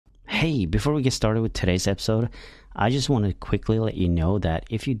Hey, before we get started with today's episode, I just want to quickly let you know that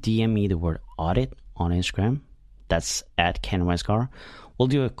if you DM me the word audit on Instagram, that's at Ken Westgar, we'll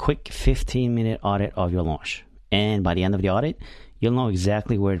do a quick 15-minute audit of your launch. And by the end of the audit, you'll know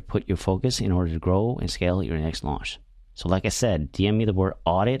exactly where to put your focus in order to grow and scale your next launch. So like I said, DM me the word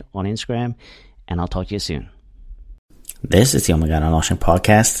audit on Instagram, and I'll talk to you soon. This is the Oh My God, I'm Launching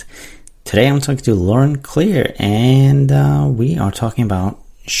podcast. Today I'm talking to Lauren Clear, and we are talking about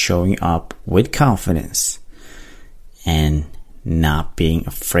showing up with confidence and not being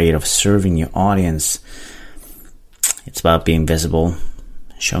afraid of serving your audience. It's about being visible,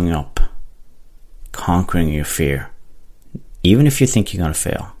 showing up, conquering your fear, even if you think you're going to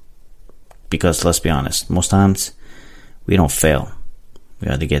fail. Because let's be honest, most times we don't fail. We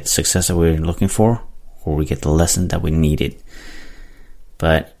either get the success that we're looking for, or we get the lesson that we needed.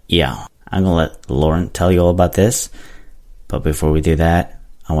 But yeah, I'm going to let Lauren tell you all about this. But before we do that,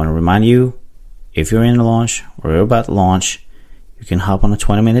 I want to remind you, if you're in a launch or you're about to launch, you can hop on a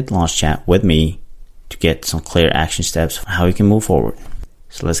 20-minute launch chat with me to get some clear action steps for how you can move forward.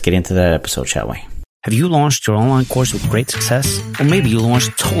 So let's get into that episode, shall we? Have you launched your online course with great success? Or maybe you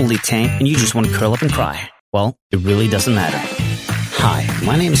launched totally tanked and you just want to curl up and cry? Well, it really doesn't matter. Hi,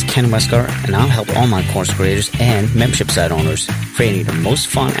 my name is Ken Westgar, and I'll help online course creators and membership site owners creating the most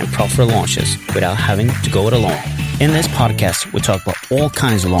fun and profitable launches without having to go it alone. In this podcast, we talk about all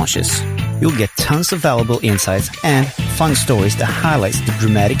kinds of launches. You'll get tons of valuable insights and fun stories that highlights the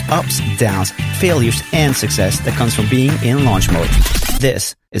dramatic ups, downs, failures, and success that comes from being in launch mode.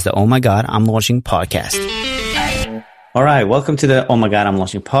 This is the Oh My God, I'm Launching podcast. All right, welcome to the Oh My God, I'm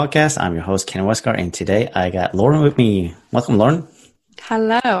Launching podcast. I'm your host, Ken Westgar, and today I got Lauren with me. Welcome, Lauren.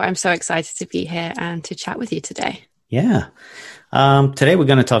 Hello, I'm so excited to be here and to chat with you today. Yeah. Today we're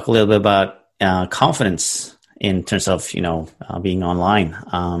going to talk a little bit about confidence in terms of, being online.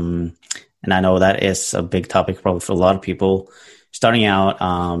 And I know that is a big topic probably for a lot of people starting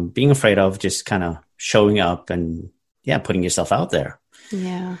out, being afraid of just kind of showing up and, putting yourself out there.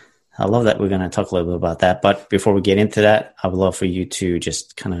 Yeah. I love that we're going to talk a little bit about that. But before we get into that, I would love for you to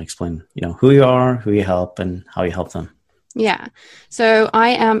just kind of explain, who you are, who you help, and how you help them. Yeah. So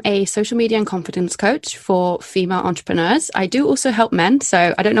I am a social media and confidence coach for female entrepreneurs. I do also help men.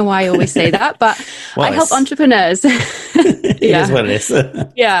 So I don't know why I always say that, but I help entrepreneurs. It is what it is. So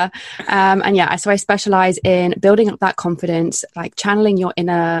I specialize in building up that confidence, like channeling your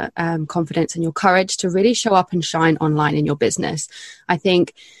inner confidence and your courage to really show up and shine online in your business. I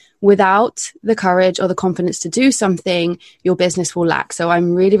think without the courage or the confidence to do something, your business will lack. So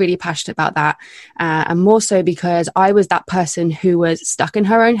I'm really, really passionate about that. And more so because I was that person who was stuck in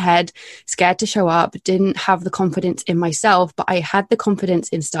her own head, scared to show up, didn't have the confidence in myself, but I had the confidence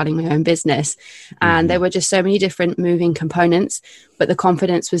in starting my own business. And there were just so many different moving components, but the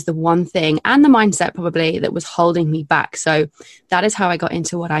confidence was the one thing, and the mindset probably, that was holding me back. So that is how I got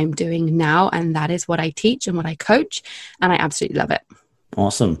into what I'm doing now. And that is what I teach and what I coach. And I absolutely love it.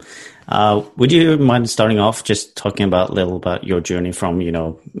 Awesome. Would you mind starting off just talking a little about your journey from,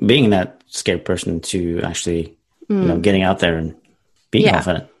 being that scared person to actually, getting out there and being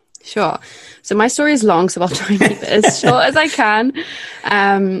confident? Sure. So my story is long, so I'll try and keep it as short as I can.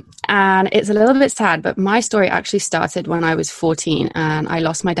 And it's a little bit sad, but my story actually started when I was 14 and I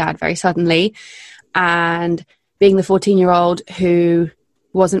lost my dad very suddenly. And being the 14-year-old who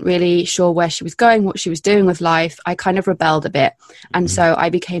wasn't really sure where she was going, what she was doing with life, I kind of rebelled a bit. And so I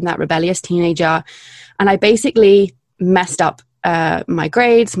became that rebellious teenager, and I basically messed up my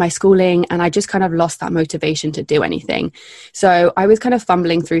grades, my schooling, and I just kind of lost that motivation to do anything. So I was kind of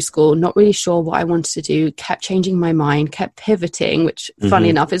fumbling through school, not really sure what I wanted to do, kept changing my mind, kept pivoting, which funny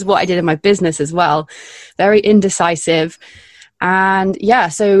enough is what I did in my business as well. Very indecisive. And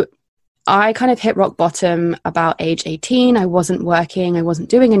so I kind of hit rock bottom about age 18. I wasn't working. I wasn't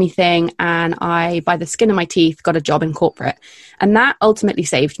doing anything. And I, by the skin of my teeth, got a job in corporate. And that ultimately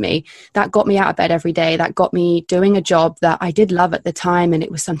saved me. That got me out of bed every day. That got me doing a job that I did love at the time. And it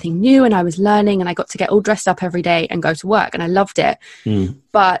was something new, and I was learning, and I got to get all dressed up every day and go to work. And I loved it.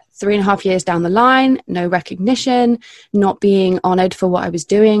 But 3.5 years down the line, no recognition, not being honored for what I was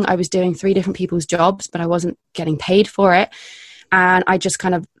doing. I was doing 3 different people's jobs, but I wasn't getting paid for it. And I just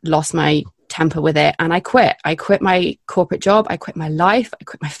kind of lost my temper with it. And I quit. I quit my corporate job. I quit my life. I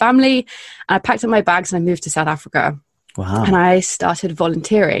quit my family. And I packed up my bags and I moved to South Africa. Wow. And I started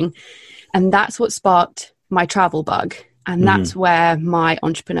volunteering. And that's what sparked my travel bug. And that's where my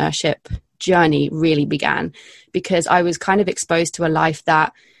entrepreneurship journey really began, because I was kind of exposed to a life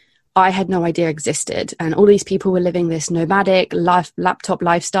that I had no idea existed. And all these people were living this nomadic laptop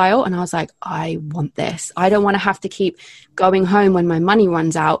lifestyle. And I was like, I want this. I don't want to have to keep going home when my money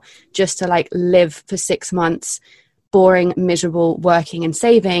runs out just to like live for 6 months, boring, miserable, working and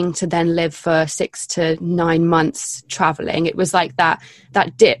saving, to then live for 6 to 9 months traveling. It was like that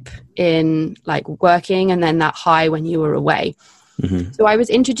dip in like working and then that high when you were away. Mm-hmm. So I was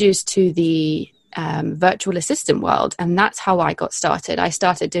introduced to the virtual assistant world, and that's how I got started. I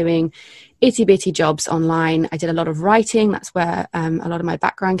started doing itty bitty jobs online. I did a lot of writing. That's where a lot of my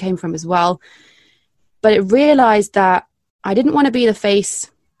background came from as well. But it realized that I didn't want to be the face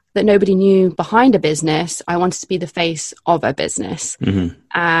that nobody knew behind a business. I wanted to be the face of a business. Mm-hmm.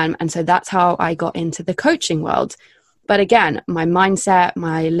 And so that's how I got into the coaching world. But again, my mindset,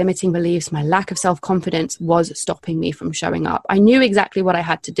 my limiting beliefs, my lack of self-confidence was stopping me from showing up. I knew exactly what I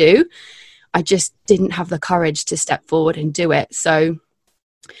had to do. I just didn't have the courage to step forward and do it. So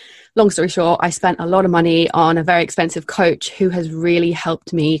long story short, I spent a lot of money on a very expensive coach who has really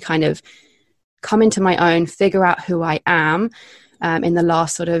helped me kind of come into my own, figure out who I am in the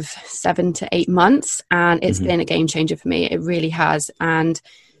last sort of 7 to 8 months. And it's been a game changer for me. It really has. And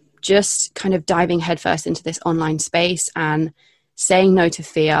just kind of diving headfirst into this online space and saying no to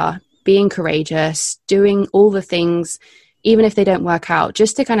fear, being courageous, doing all the things, even if they don't work out,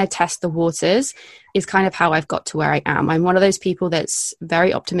 just to kind of test the waters, is kind of how I've got to where I am. I'm one of those people that's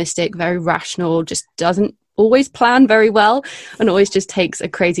very optimistic, very rational, just doesn't always plan very well and always just takes a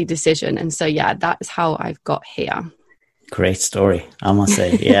crazy decision. And so, yeah, that is how I've got here. Great story, I must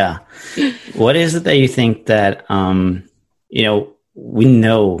say. Yeah. What is it that you think that, we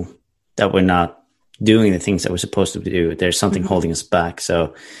know that we're not doing the things that we're supposed to do? There's something holding us back.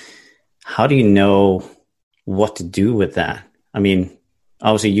 So how do you know what to do with that? I mean,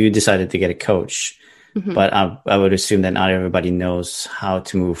 obviously you decided to get a coach, but I would assume that not everybody knows how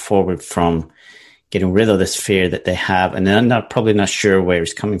to move forward from getting rid of this fear that they have. And they're probably not sure where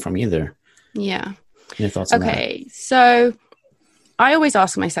it's coming from either. Yeah. Your thoughts on that? Okay. So I always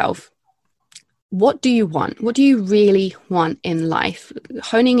ask myself, what do you want? What do you really want in life?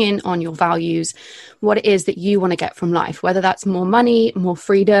 Honing in on your values, what it is that you want to get from life, whether that's more money, more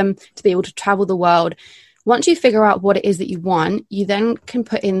freedom, to be able to travel the world. Once you figure out what it is that you want, you then can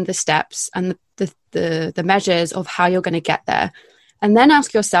put in the steps and the measures of how you're going to get there. And then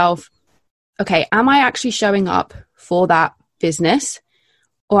ask yourself, okay, am I actually showing up for that business?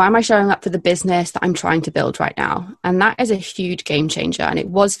 Or am I showing up for the business that I'm trying to build right now? And that is a huge game changer. And it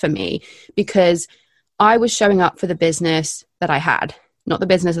was for me because I was showing up for the business that I had, not the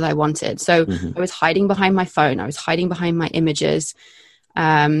business that I wanted. So I was hiding behind my phone. I was hiding behind my images.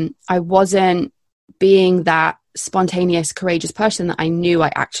 I wasn't being that spontaneous, courageous person that I knew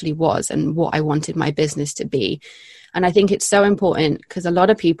I actually was and what I wanted my business to be. And I think it's so important because a lot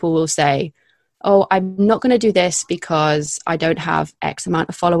of people will say, oh, I'm not going to do this because I don't have X amount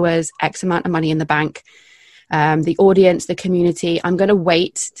of followers, X amount of money in the bank, the audience, the community. I'm going to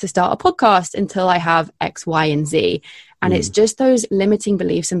wait to start a podcast until I have X, Y, and Z. And it's just those limiting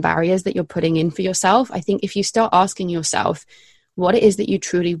beliefs and barriers that you're putting in for yourself. I think if you start asking yourself what it is that you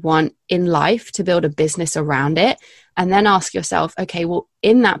truly want in life, to build a business around it, and then ask yourself, okay, well,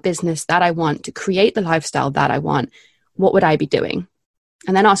 in that business that I want, to create the lifestyle that I want, what would I be doing?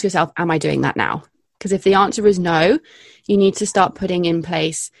 And then ask yourself, am I doing that now? Because if the answer is no, you need to start putting in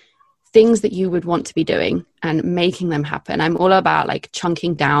place things that you would want to be doing and making them happen. I'm all about like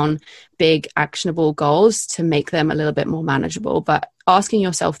chunking down big actionable goals to make them a little bit more manageable. But asking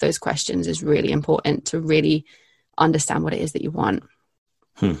yourself those questions is really important to really understand what it is that you want.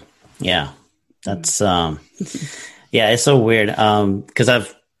 Yeah, that's, yeah, it's so weird. Because I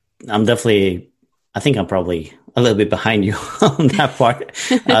think I'm probably a little bit behind you on that part.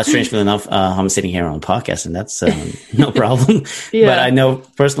 Strangely enough, I'm sitting here on a podcast, and that's no problem. Yeah. But I know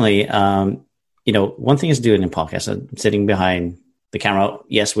personally, one thing is doing a podcast. I'm sitting behind the camera.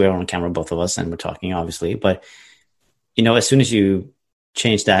 Yes, we're on camera, both of us, and we're talking, obviously. But, as soon as you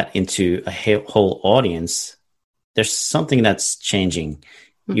change that into a whole audience, there's something that's changing.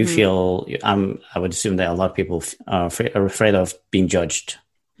 You feel, I would assume that a lot of people are afraid of being judged.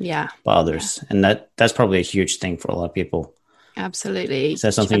 Yeah. By others. Yeah. And that's probably a huge thing for a lot of people. Absolutely. Is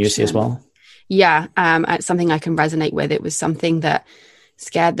that something you see as well? Yeah. It's something I can resonate with. It was something that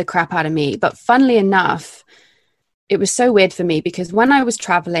scared the crap out of me. But funnily enough, it was so weird for me because when I was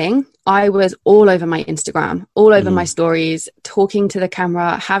traveling, I was all over my Instagram, all over my stories, talking to the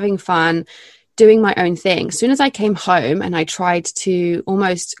camera, having fun, doing my own thing. As soon as I came home and I tried to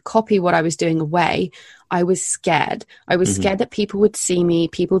almost copy what I was doing away, I was scared. I was scared that people would see me,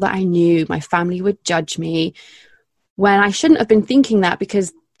 people that I knew, my family would judge me, when I shouldn't have been thinking that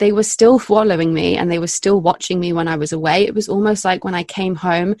because they were still following me and they were still watching me when I was away. It was almost like when I came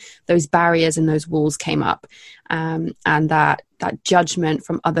home, those barriers and those walls came up, and that judgment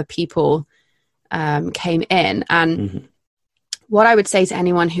from other people came in. And what I would say to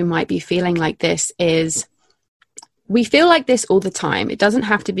anyone who might be feeling like this is, we feel like this all the time. It doesn't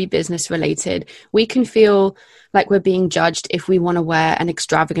have to be business related. We can feel like we're being judged if we want to wear an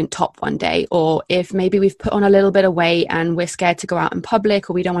extravagant top one day, or if maybe we've put on a little bit of weight and we're scared to go out in public,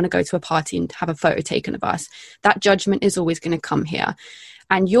 or we don't want to go to a party and have a photo taken of us. That judgment is always going to come here.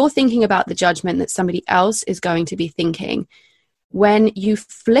 And you're thinking about the judgment that somebody else is going to be thinking. When you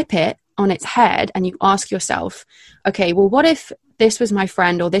flip it on its head and you ask yourself, okay, well, what if this was my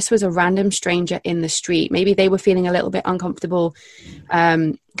friend, or this was a random stranger in the street? Maybe they were feeling a little bit uncomfortable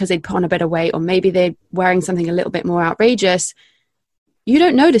because they'd put on a bit of weight, or maybe they're wearing something a little bit more outrageous. You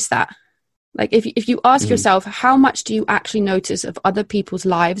don't notice that. Like if you ask yourself, how much do you actually notice of other people's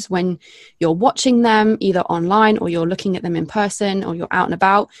lives when you're watching them either online, or you're looking at them in person, or you're out and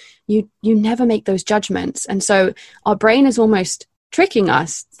about? You never make those judgments. And so our brain is almost tricking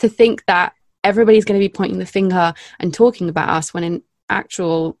us to think that everybody's going to be pointing the finger and talking about us, when in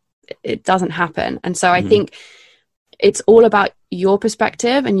actual it doesn't happen. And so I think it's all about your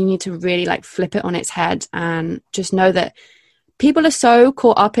perspective, and you need to really like flip it on its head and just know that people are so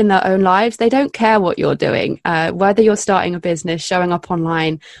caught up in their own lives. They don't care what you're doing, whether you're starting a business, showing up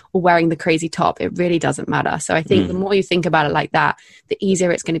online, or wearing the crazy top. It really doesn't matter. So I think the more you think about it like that, the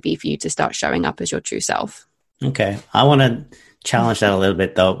easier it's going to be for you to start showing up as your true self. Okay. I want to challenge that a little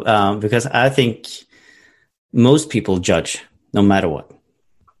bit though, because I think most people judge no matter what.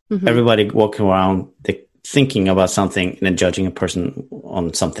 Everybody walking around thinking about something and then judging a person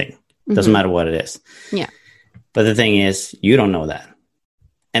on something. Doesn't matter what it is. Yeah. But the thing is, you don't know that,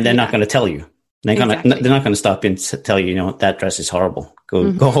 and they're not going to tell you. They're not going to stop you and tell you, that dress is horrible.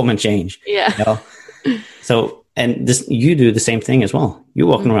 Go home and change. Yeah. So, and you do the same thing as well. You're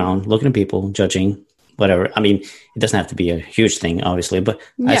walking around, looking at people, judging, whatever. I mean, it doesn't have to be a huge thing, obviously, but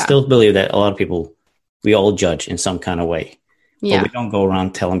I still believe that a lot of people, we all judge in some kind of way. Yeah. But we don't go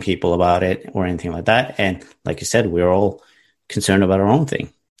around telling people about it or anything like that. And like you said, we're all concerned about our own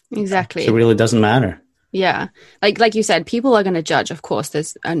thing. Exactly. So it really doesn't matter. Yeah. Like you said, people are going to judge, of course.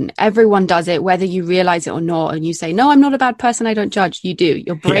 And everyone does it, whether you realize it or not. And you say, no, I'm not a bad person, I don't judge. You do.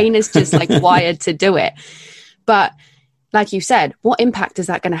 Your brain is just like wired to do it. But like you said, what impact is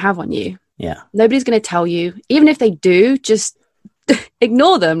that going to have on you? Yeah. Nobody's going to tell you. Even if they do, just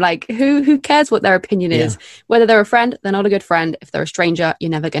ignore them. Like who cares what their opinion is? Whether they're a friend, they're not a good friend. If they're a stranger,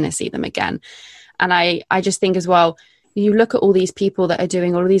 you're never going to see them again. And I just think as well, you look at all these people that are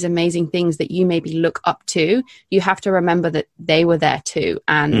doing all of these amazing things that you maybe look up to, you have to remember that they were there too.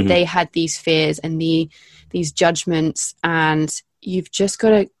 And they had these fears and these judgments, and you've just got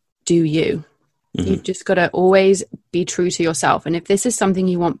to do you. You've just got to always be true to yourself. And if this is something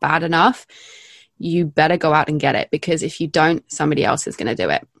you want bad enough, you better go out and get it, because if you don't, somebody else is going to do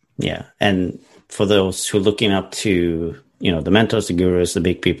it. Yeah. And for those who are looking up to, the mentors, the gurus, the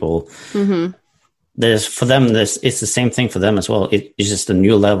big people, it's the same thing for them as well. It's just a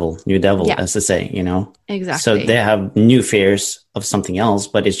new level, new devil, as they say, Exactly. So they have new fears of something else,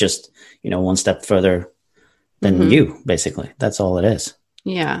 but it's just, one step further than you, basically. That's all it is.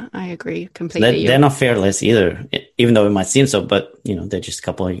 Yeah, I agree completely. They're not fearless either, even though it might seem so, but, they're just a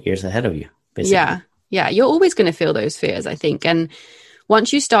couple of years ahead of you, basically. Yeah. You're always going to feel those fears, I think. And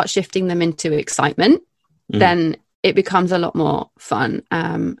once you start shifting them into excitement, then it becomes a lot more fun,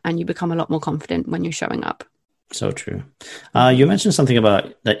 and you become a lot more confident when you're showing up. So true. You mentioned something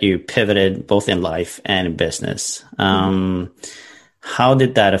about that you pivoted both in life and in business. How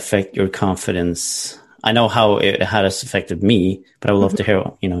did that affect your confidence? I know how it has affected me, but I would love to hear,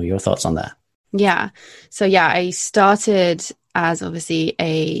 your thoughts on that. Yeah. So I started as obviously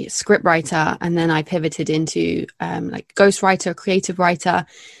a script writer, and then I pivoted into like ghostwriter, creative writer.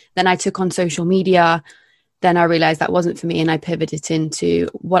 Then I took on social media. Then I realized that wasn't for me, and I pivoted into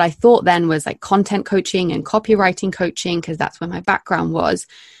what I thought then was like content coaching and copywriting coaching, because that's where my background was.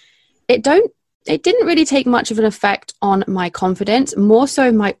 It didn't really take much of an effect on my confidence, more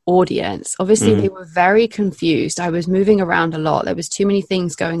so my audience. Obviously, they were very confused. I was moving around a lot. There was too many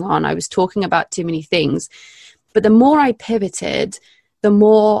things going on. I was talking about too many things. But the more I pivoted, the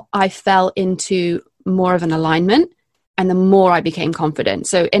more I fell into more of an alignment, and the more I became confident.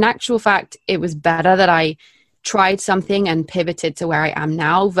 So in actual fact, it was better that I tried something and pivoted to where I am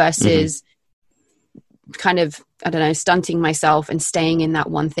now versus kind of, stunting myself and staying in that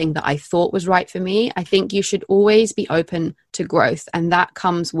one thing that I thought was right for me. I think you should always be open to growth. And that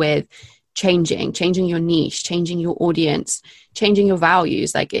comes with changing your niche, changing your audience, changing your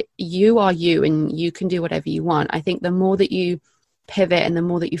values. Like you are you, and you can do whatever you want. I think the more that you pivot and the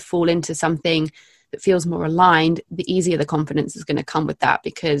more that you fall into something that feels more aligned, the easier the confidence is going to come with that,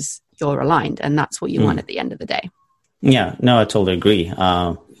 because you're aligned, and that's what you want at the end of the day. Yeah, no, I totally agree.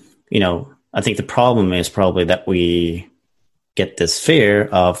 I think the problem is probably that we get this fear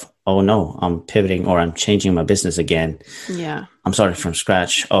of, oh no, I'm pivoting or I'm changing my business again. Yeah. I'm starting from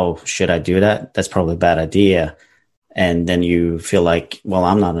scratch. Oh, should I do that? That's probably a bad idea. And then you feel like, well,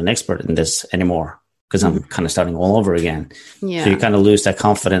 I'm not an expert in this anymore, because I'm kind of starting all over again. Yeah. So you kind of lose that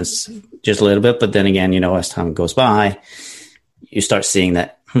confidence just a little bit. But then again, as time goes by, you start seeing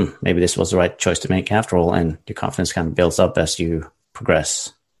that, maybe this was the right choice to make after all. And your confidence kind of builds up as you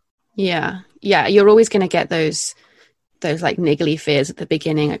progress. Yeah. Yeah. You're always going to get those like niggly fears at the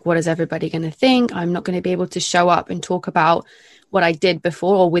beginning. Like, what is everybody going to think? I'm not going to be able to show up and talk about what I did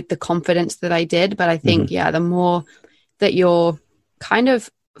before, or with the confidence that I did. But I think, the more that you're kind of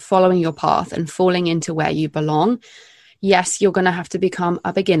following your path and falling into where you belong, yes, you're going to have to become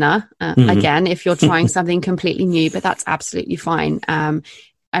a beginner again if you're trying something completely new, but that's absolutely fine. And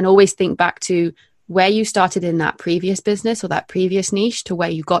always think back to where you started in that previous business or that previous niche to where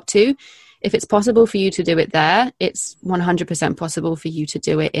you got to. If it's possible for you to do it there, it's 100% possible for you to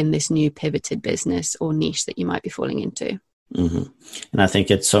do it in this new pivoted business or niche that you might be falling into. And I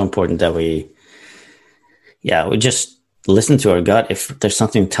think it's so important that we just listen to our gut. If there's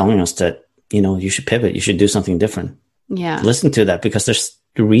something telling us that, you should pivot, you should do something different. Yeah. Listen to that, because there's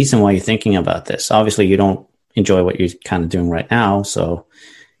the reason why you're thinking about this. Obviously, you don't enjoy what you're kind of doing right now. So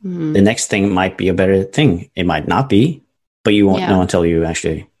the next thing might be a better thing. It might not be, but you won't know until you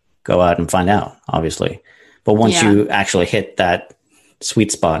actually go out and find out, obviously. But once you actually hit that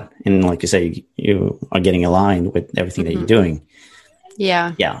sweet spot, and like you say, you are getting aligned with everything that you're doing.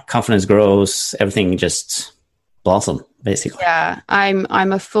 Yeah. Confidence grows, everything just blossom, basically. Yeah. I'm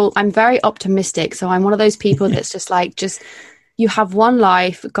very optimistic. So I'm one of those people that's just you have one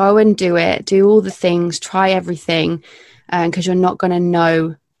life, go and do it, do all the things, try everything. Because you're not going to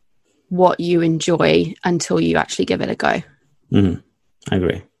know what you enjoy until you actually give it a go. I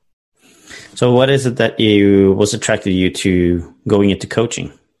agree. So what is it that was attracted you to going into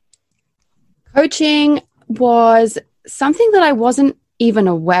coaching? Coaching was something that I wasn't even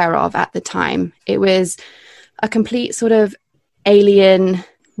aware of at the time. It was a complete sort of alien,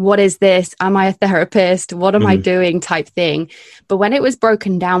 what is this? Am I a therapist? What am I doing type thing? But when it was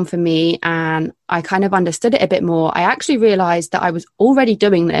broken down for me and I kind of understood it a bit more, I actually realized that I was already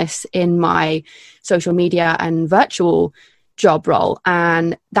doing this in my social media and virtual job role.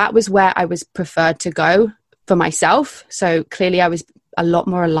 And that was where I was preferred to go for myself. So clearly I was a lot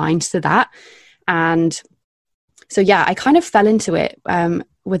more aligned to that. And so, I kind of fell into it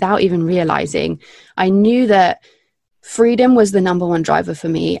without even realizing. I knew that freedom was the number one driver for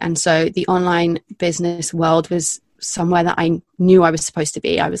me. And so the online business world was somewhere that I knew I was supposed to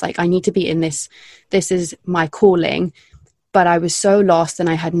be. I was like, I need to be in this. This is my calling. But I was so lost and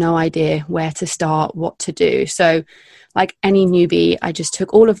I had no idea where to start, what to do. So like any newbie, I just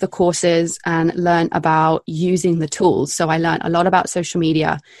took all of the courses and learned about using the tools. So I learned a lot about social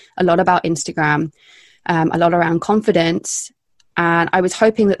media, a lot about Instagram, a lot around confidence. And I was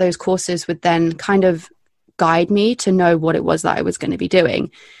hoping that those courses would then kind of guide me to know what it was that I was going to be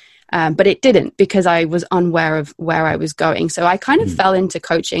doing. But it didn't, because I was unaware of where I was going. So I kind of fell into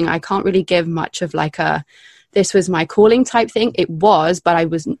coaching. I can't really give much of like this was my calling type thing. It was, but I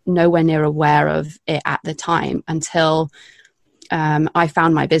was nowhere near aware of it at the time until I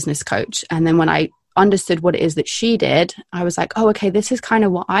found my business coach. And then when I understood what it is that she did, I was like, oh, okay, this is kind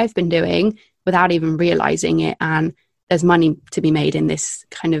of what I've been doing without even realizing it. And there's money to be made in this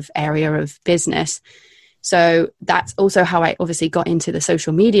kind of area of business. So that's also how I obviously got into the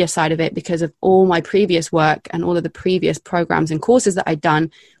social media side of it, because of all my previous work and all of the previous programs and courses that I'd done.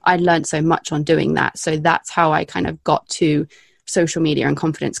 I learned so much on doing that. So that's how I kind of got to social media and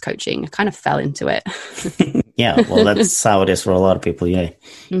confidence coaching. I kind of fell into it. Yeah, well, that's how it is for a lot of people. Yeah,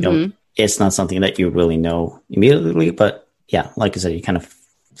 it's not something that you really know immediately, but like I said, you kind of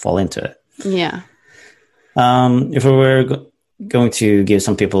fall into it. Yeah. If we were going to give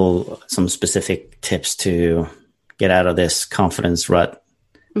some people some specific tips to get out of this confidence rut,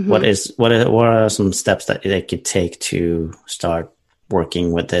 what are some steps that they could take to start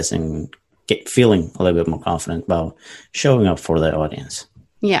working with this and get feeling a little bit more confident about showing up for their audience?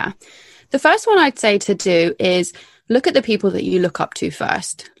 Yeah. The first one I'd say to do is look at the people that you look up to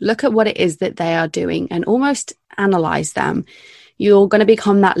first. Look at what it is that they are doing and almost analyze them. You're going to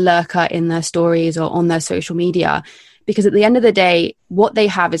become that lurker in their stories or on their social media. because at the end of the day, what they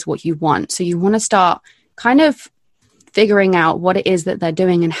have is what you want. So you want to start kind of figuring out what it is that they're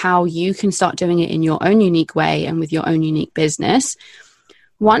doing and how you can start doing it in your own unique way and with your own unique business.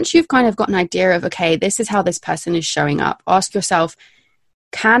 Once you've kind of got an idea of, okay, this is how this person is showing up, ask yourself,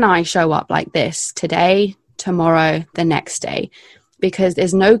 can I show up like this today, tomorrow, the next day? Because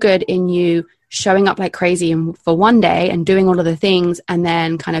there's no good in you showing up like crazy and for one day and doing all of the things and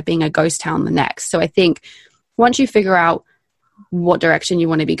then kind of being a ghost town the next. So I think once you figure out what direction you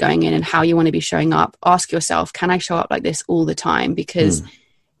want to be going in and how you want to be showing up, ask yourself, can I show up like this all the time? Because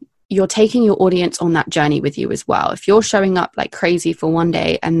you're taking your audience on that journey with you as well. If you're showing up like crazy for one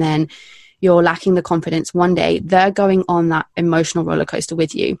day and then you're lacking the confidence one day, they're going on that emotional roller coaster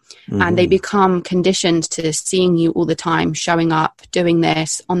with you. And they become conditioned to seeing you all the time, showing up, doing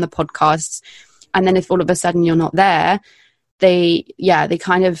this on the podcasts. And then if all of a sudden you're not there, they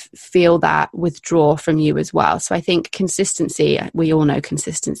kind of feel that withdraw from you as well. So I think consistency, we all know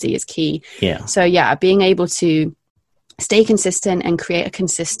consistency is key. Yeah. So being able to stay consistent and create a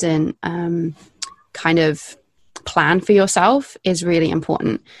consistent kind of plan for yourself is really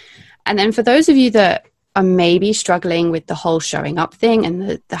important. And then for those of you that are maybe struggling with the whole showing up thing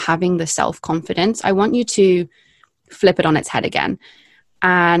and the having the self-confidence, I want you to flip it on its head again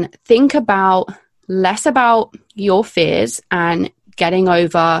and think about less about your fears and getting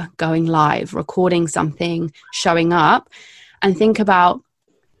over going live, recording something, showing up, and think about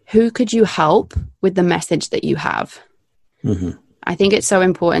who could you help with the message that you have. I think it's so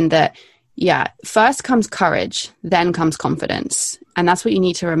important that, first comes courage, then comes confidence. And that's what you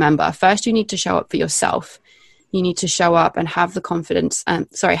need to remember. First, you need to show up for yourself. You need to show up and have the confidence,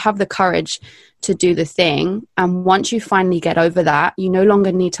 have the courage to do the thing. And once you finally get over that, you no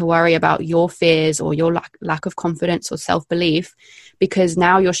longer need to worry about your fears or your lack of confidence or self-belief, because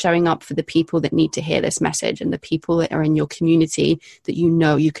now you're showing up for the people that need to hear this message and the people that are in your community that you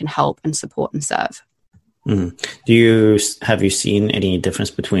know you can help and support and serve. Have you seen any difference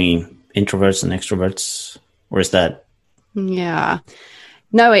between introverts and extroverts, or is that? Yeah,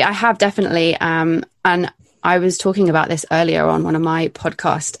 no, I have definitely. And I was talking about this earlier on one of my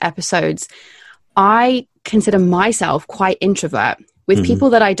podcast episodes. I consider myself quite introvert with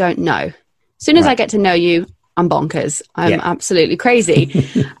people that I don't know. As soon as I get to know you, I'm bonkers. I'm absolutely crazy.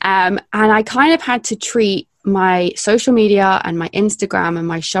 And I kind of had to treat my social media and my Instagram and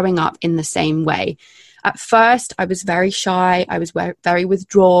my showing up in the same way. At first, I was very shy. I was very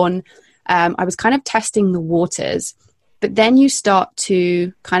withdrawn. I was kind of testing the waters. But then you start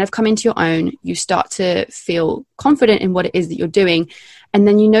to kind of come into your own. You start to feel confident in what it is that you're doing. And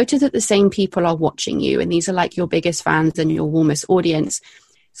then you notice that the same people are watching you. And these are like your biggest fans and your warmest audience.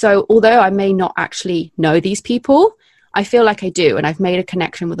 So although I may not actually know these people, I feel like I do. And I've made a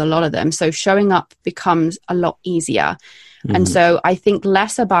connection with a lot of them. So showing up becomes a lot easier. And so I think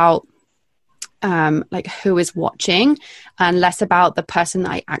less about like who is watching and less about the person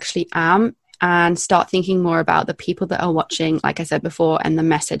that I actually am, and start thinking more about the people that are watching, like I said before, and the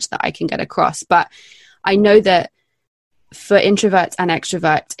message that I can get across. But I know that for introverts and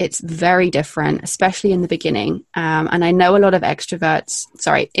extroverts, it's very different, especially in the beginning. And I know a lot of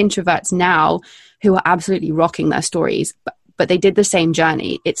introverts now who are absolutely rocking their stories, but they did the same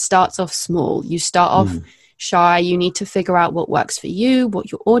journey. It starts off small. You start off shy. You need to figure out what works for you,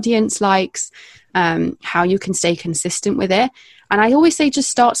 what your audience likes, how you can stay consistent with it. And I always say,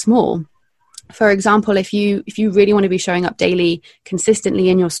 just start small. For example, if you really want to be showing up daily, consistently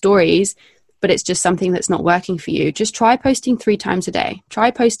in your stories, but it's just something that's not working for you, just try posting 3 times a day.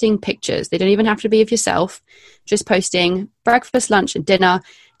 Try posting pictures. They don't even have to be of yourself. Just posting breakfast, lunch, and dinner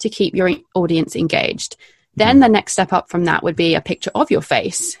to keep your audience engaged. Then the next step up from that would be a picture of your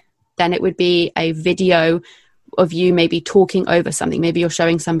face. Then it would be a video of you maybe talking over something. Maybe you're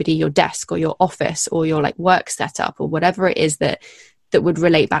showing somebody your desk or your office or your like work setup or whatever it is that would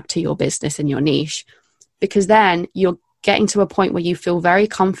relate back to your business and your niche. Because then you're getting to a point where you feel very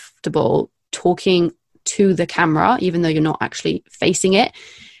comfortable talking to the camera, even though you're not actually facing it.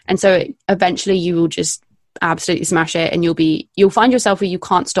 And so eventually you will just absolutely smash it, and you'll find yourself where you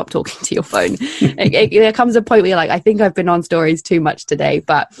can't stop talking to your phone. There comes a point where you're like, I think I've been on stories too much today.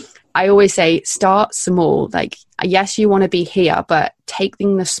 But I always say, start small. Like, yes, you want to be here, but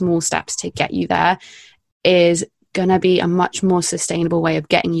taking the small steps to get you there is going to be a much more sustainable way of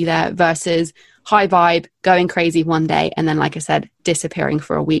getting you there versus high vibe, going crazy one day, and then, like I said, disappearing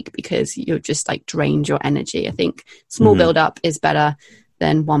for a week because you're just like drained your energy. I think small build up is better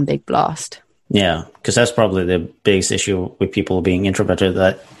than one big blast. Yeah, because that's probably the biggest issue with people being introverted,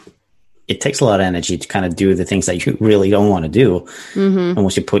 that it takes a lot of energy to kind of do the things that you really don't want to do. And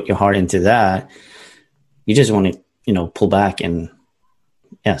once you put your heart into that, you just want to pull back and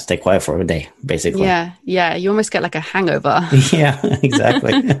stay quiet for a day, basically. Yeah. You almost get like a hangover. Yeah,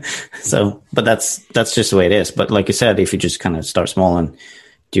 exactly. So, but that's just the way it is. But like you said, if you just kind of start small and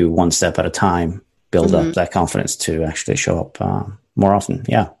do one step at a time, build up that confidence to actually show up more often.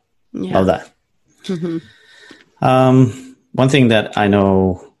 Yeah. Love that. One thing that I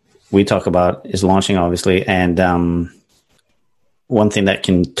know we talk about is launching, obviously, and one thing that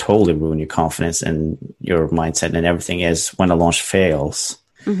can totally ruin your confidence and your mindset and everything is when a launch fails.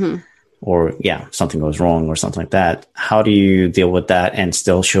 Or something goes wrong or something like that. How do you deal with that and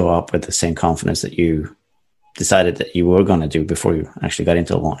still show up with the same confidence that you decided that you were going to do before you actually got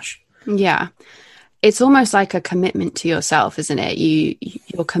into the launch? Yeah. It's almost like a commitment to yourself, isn't it?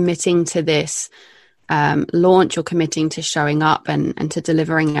 You're committing to this launch, you're committing to showing up and to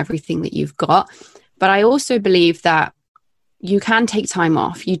delivering everything that you've got. But I also believe that you can take time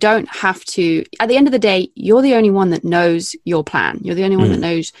off. You don't have to. At the end of the day, you're the only one that knows your plan. You're the only one that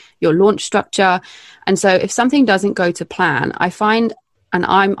knows your launch structure. And so if something doesn't go to plan, I find, and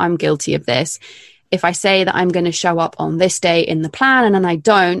I'm guilty of this, if I say that I'm going to show up on this day in the plan and then I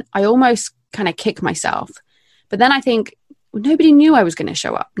don't, I almost kind of kick myself. But then I think, well, nobody knew I was going to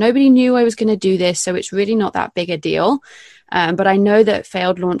show up. Nobody knew I was going to do this. So it's really not that big a deal. But I know that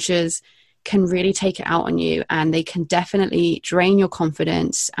failed launches can really take it out on you, and they can definitely drain your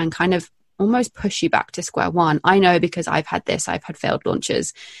confidence and kind of almost push you back to square one. I know because I've had failed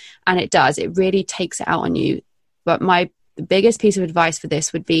launches, and it really takes it out on you. But the biggest piece of advice for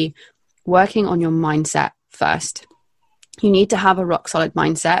this would be working on your mindset first. You need to have a rock solid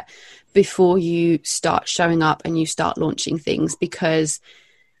mindset before you start showing up and you start launching things, because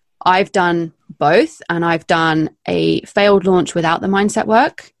I've done both, and I've done a failed launch without the mindset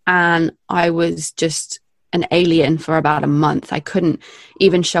work, and I was just an alien for about a month. I couldn't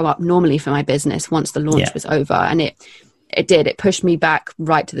even show up normally for my business once the launch was over, and it pushed me back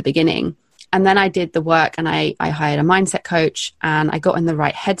right to the beginning. And then I did the work, and I hired a mindset coach, and I got in the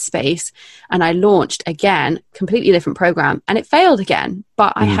right headspace, and I launched again, completely different program, and it failed again,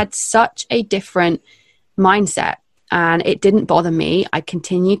 but I had such a different mindset. And it didn't bother me. I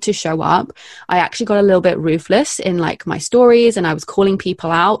continued to show up. I actually got a little bit ruthless in like my stories, and I was calling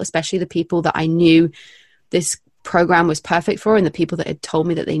people out, especially the people that I knew this program was perfect for and the people that had told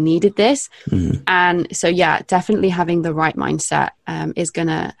me that they needed this. And so, definitely having the right mindset is going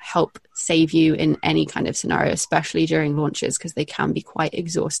to help save you in any kind of scenario, especially during launches, because they can be quite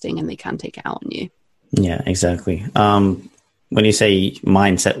exhausting and they can take it out on you. Yeah, exactly. When you say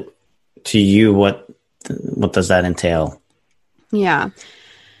mindset, to you, what does that entail? Yeah,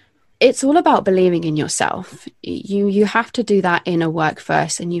 it's all about believing in yourself. You have to do that inner work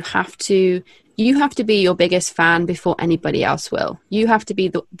first, and you have to be your biggest fan before anybody else will. You have to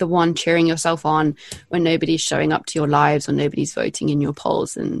be the one cheering yourself on when nobody's showing up to your lives or nobody's voting in your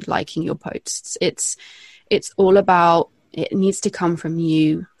polls and liking your posts. It's all about, it needs to come from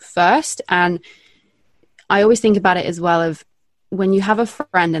you first. And I always think about it as well of, when you have a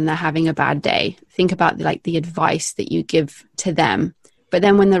friend and they're having a bad day, think about the advice that you give to them. But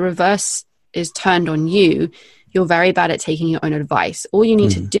then when the reverse is turned on you, you're very bad at taking your own advice. All you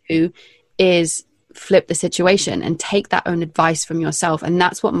need to do is flip the situation and take that own advice from yourself. And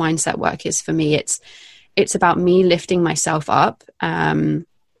that's what mindset work is for me. It's about me lifting myself up.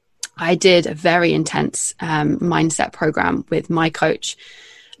 I did a very intense mindset program with my coach.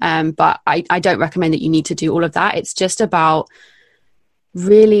 But I don't recommend that you need to do all of that. It's just about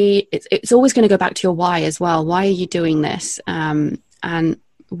really, it's always going to go back to your why as well. Why are you doing this? And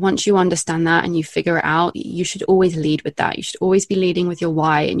once you understand that and you figure it out, you should always lead with that. You should always be leading with your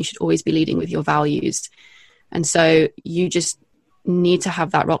why, and you should always be leading with your values. And so you just need to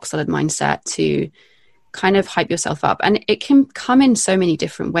have that rock solid mindset to kind of hype yourself up. And it can come in so many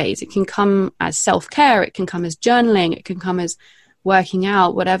different ways. It can come as self-care. It can come as journaling. It can come as working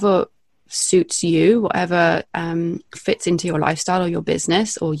out, whatever suits you, whatever fits into your lifestyle or your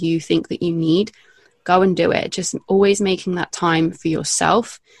business, or you think that you need, go and do it. Just always making that time for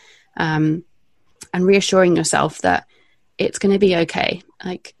yourself, and reassuring yourself that it's going to be okay.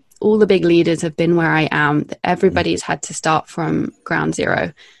 Like, all the big leaders have been where I am. Everybody's had to start from ground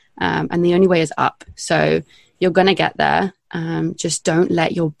zero, and the only way is up. So you're going to get there. Just don't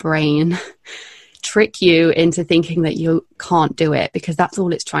let your brain trick you into thinking that you can't do it, because that's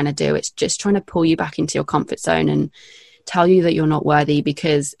all it's trying to do. It's just trying to pull you back into your comfort zone and tell you that you're not worthy,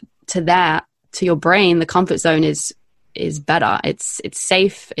 because to your brain, the comfort zone is better. It's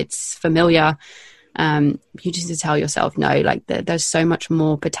safe. It's familiar. You just need to tell yourself, no, like there's so much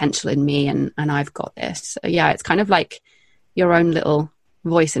more potential in me, and I've got this. So yeah, it's kind of like your own little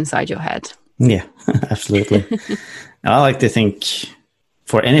voice inside your head. Yeah, absolutely. I like to think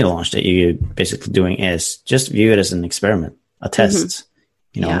for any launch that you're basically doing is just view it as an experiment, a test.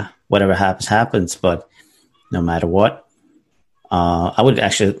 Whatever happens. But no matter what, I would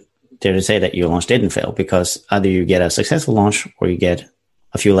actually dare to say that your launch didn't fail, because either you get a successful launch or you get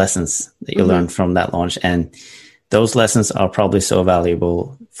a few lessons that you learn from that launch. And those lessons are probably so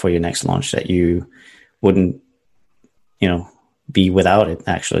valuable for your next launch that you wouldn't, be without it,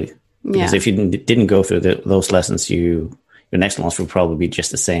 actually. Because if you didn't go through those lessons, your next launch would probably be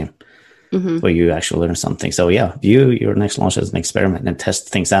just the same, where you actually learn something. So view your next launch as an experiment and test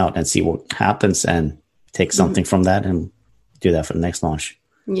things out and see what happens, and take something from that and do that for the next launch.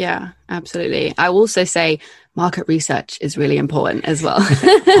 Yeah, absolutely. I will also say market research is really important as well.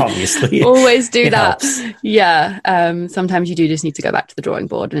 Obviously. Always do that. Helps. Yeah. Sometimes you do just need to go back to the drawing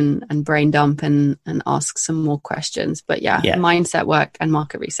board and brain dump and ask some more questions. But mindset work and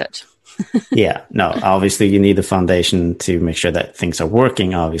market research. Obviously you need the foundation to make sure that things are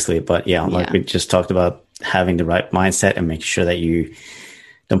working, obviously. But we just talked about, having the right mindset and making sure that you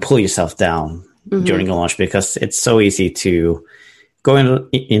don't pull yourself down during a launch, because it's so easy to go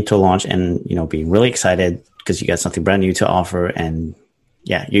into a launch and, be really excited because you got something brand new to offer, and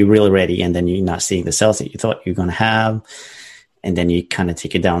you're really ready. And then you're not seeing the sales that you thought you're going to have. And then you kind of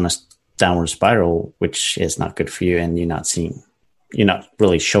take it down a downward spiral, which is not good for you. And you're not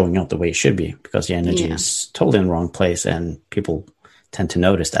really showing up the way it should be, because your energy is totally in the wrong place, and people tend to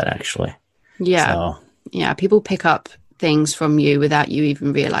notice that, actually. Yeah. People pick up things from you without you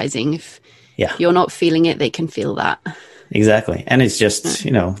even realizing. If you're not feeling it, they can feel that. Exactly. And it's just,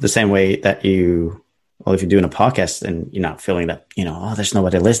 the same way that if you're doing a podcast and you're not feeling that, there's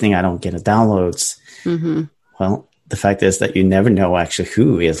nobody listening, I don't get downloads. Well, the fact is that you never know actually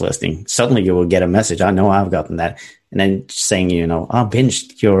who is listening. Suddenly you will get a message. I know I've gotten that. And then saying, I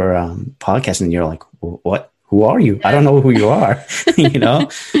binged your podcast, and you're like, what? Who are you? I don't know who you are, So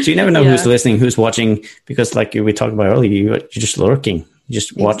you never know who's listening, who's watching, because like we talked about earlier, you're just lurking, you're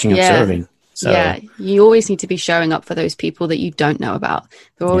just watching, observing. So, you always need to be showing up for those people that you don't know about.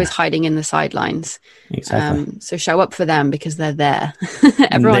 They're always hiding in the sidelines. Exactly. So show up for them, because they're there.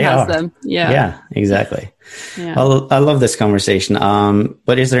 Everyone has them. Yeah, exactly. Well, I love this conversation.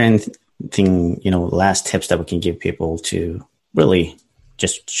 But is there anything, last tips that we can give people to really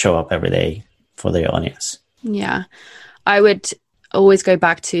just show up every day for their audience? Yeah, I would always go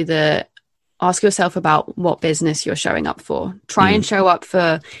back to ask yourself about what business you're showing up for. Try and show up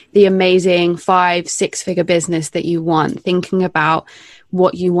for the amazing 5-6 figure business that you want, thinking about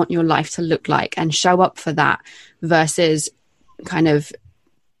what you want your life to look like, and show up for that, versus kind of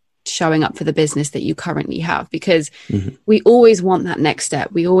showing up for the business that you currently have, because we always want that next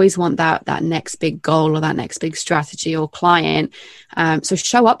step. We always want that next big goal, or that next big strategy or client. So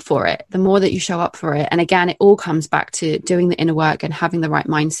show up for it. The more that you show up for it. And again, it all comes back to doing the inner work and having the right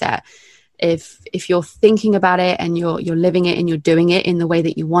mindset. If you're thinking about it and you're living it and you're doing it in the way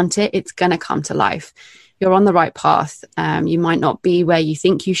that you want it, it's going to come to life. You're on the right path. You might not be where you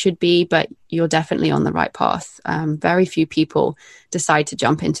think you should be, but you're definitely on the right path. Very few people decide to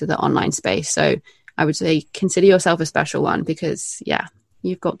jump into the online space. So I would say consider yourself a special one, because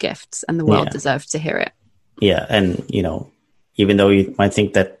you've got gifts and the world deserves to hear it. Yeah. And, even though you might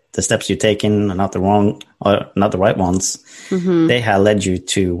think that the steps you've taken are not the right ones, they have led you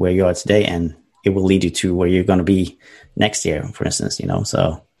to where you are today, and it will lead you to where you're going to be next year, for instance,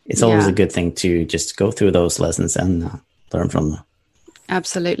 so it's always a good thing to just go through those lessons and learn from them.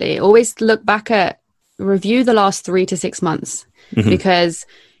 Absolutely. Always review the last 3 to 6 months, because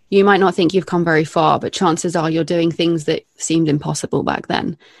you might not think you've come very far, but chances are you're doing things that seemed impossible back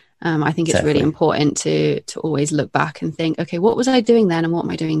then. I think it's really important to always look back and think, okay, what was I doing then and what am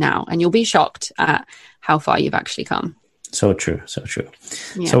I doing now? And you'll be shocked at how far you've actually come. So true.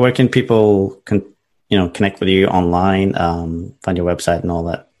 Yeah. So where can people connect with you online, find your website and all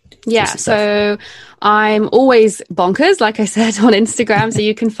that? Yeah, so I'm always bonkers, like I said, on Instagram. So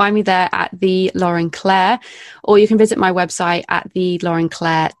you can find me there at the Lauren Claire, or you can visit my website at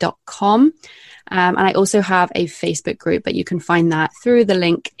thelaurenclaire.com. And I also have a Facebook group, but you can find that through the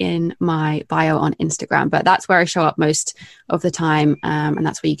link in my bio on Instagram. But that's where I show up most of the time. And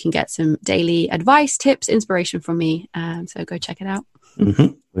that's where you can get some daily advice, tips, inspiration from me. So go check it out.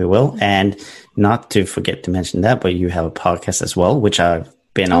 We will. And not to forget to mention that, but you have a podcast as well, which I've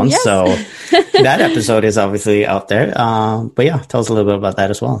been on. Yes. So that episode is obviously out there. But tell us a little bit about that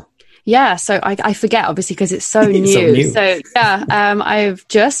as well. Yeah, so I forget, obviously, because it's so new. So new. So yeah, I've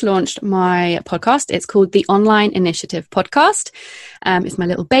just launched my podcast. It's called the Online Initiative Podcast. It's my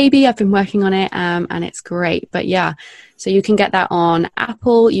little baby. I've been working on it, and it's great. But yeah, so you can get that on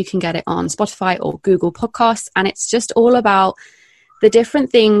Apple, you can get it on Spotify or Google Podcasts, and it's just all about the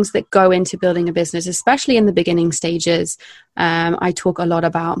different things that go into building a business, especially in the beginning stages. I talk a lot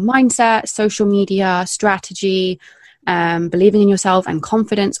about mindset, social media, strategy, believing in yourself and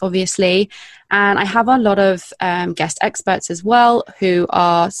confidence, obviously. And I have a lot of guest experts as well, who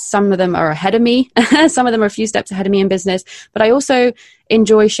are, some of them are ahead of me, some of them are a few steps ahead of me in business, but I also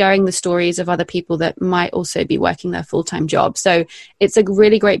enjoy sharing the stories of other people that might also be working their full-time job. So it's a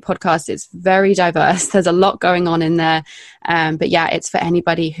really great podcast. It's very diverse. There's a lot going on in there. But yeah, it's for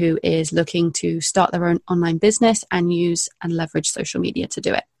anybody who is looking to start their own online business and use and leverage social media to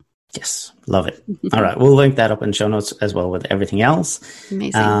do it. Yes, love it. All right, we'll link that up in show notes as well with everything else.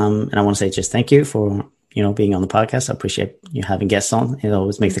 Amazing. And I want to say just thank you for being on the podcast. I appreciate you having guests on. It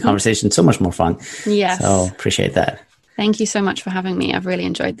always makes the conversation so much more fun. Yes. So appreciate that. Thank you so much for having me. I've really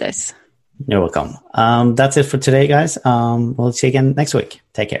enjoyed this. You're welcome. That's it for today, guys. We'll see you again next week.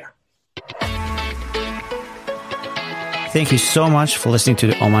 Take care. Thank you so much for listening to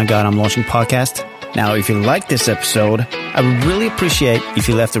the Oh My God, I'm Launching podcast. Now, if you like this episode, I would really appreciate if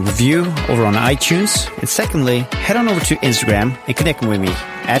you left a review over on iTunes. And secondly, head on over to Instagram and connect with me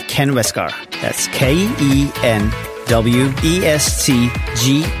at Ken Westgaard. That's KenWestgaard.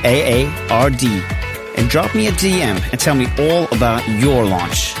 And drop me a DM and tell me all about your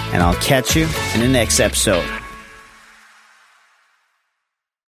launch. And I'll catch you in the next episode.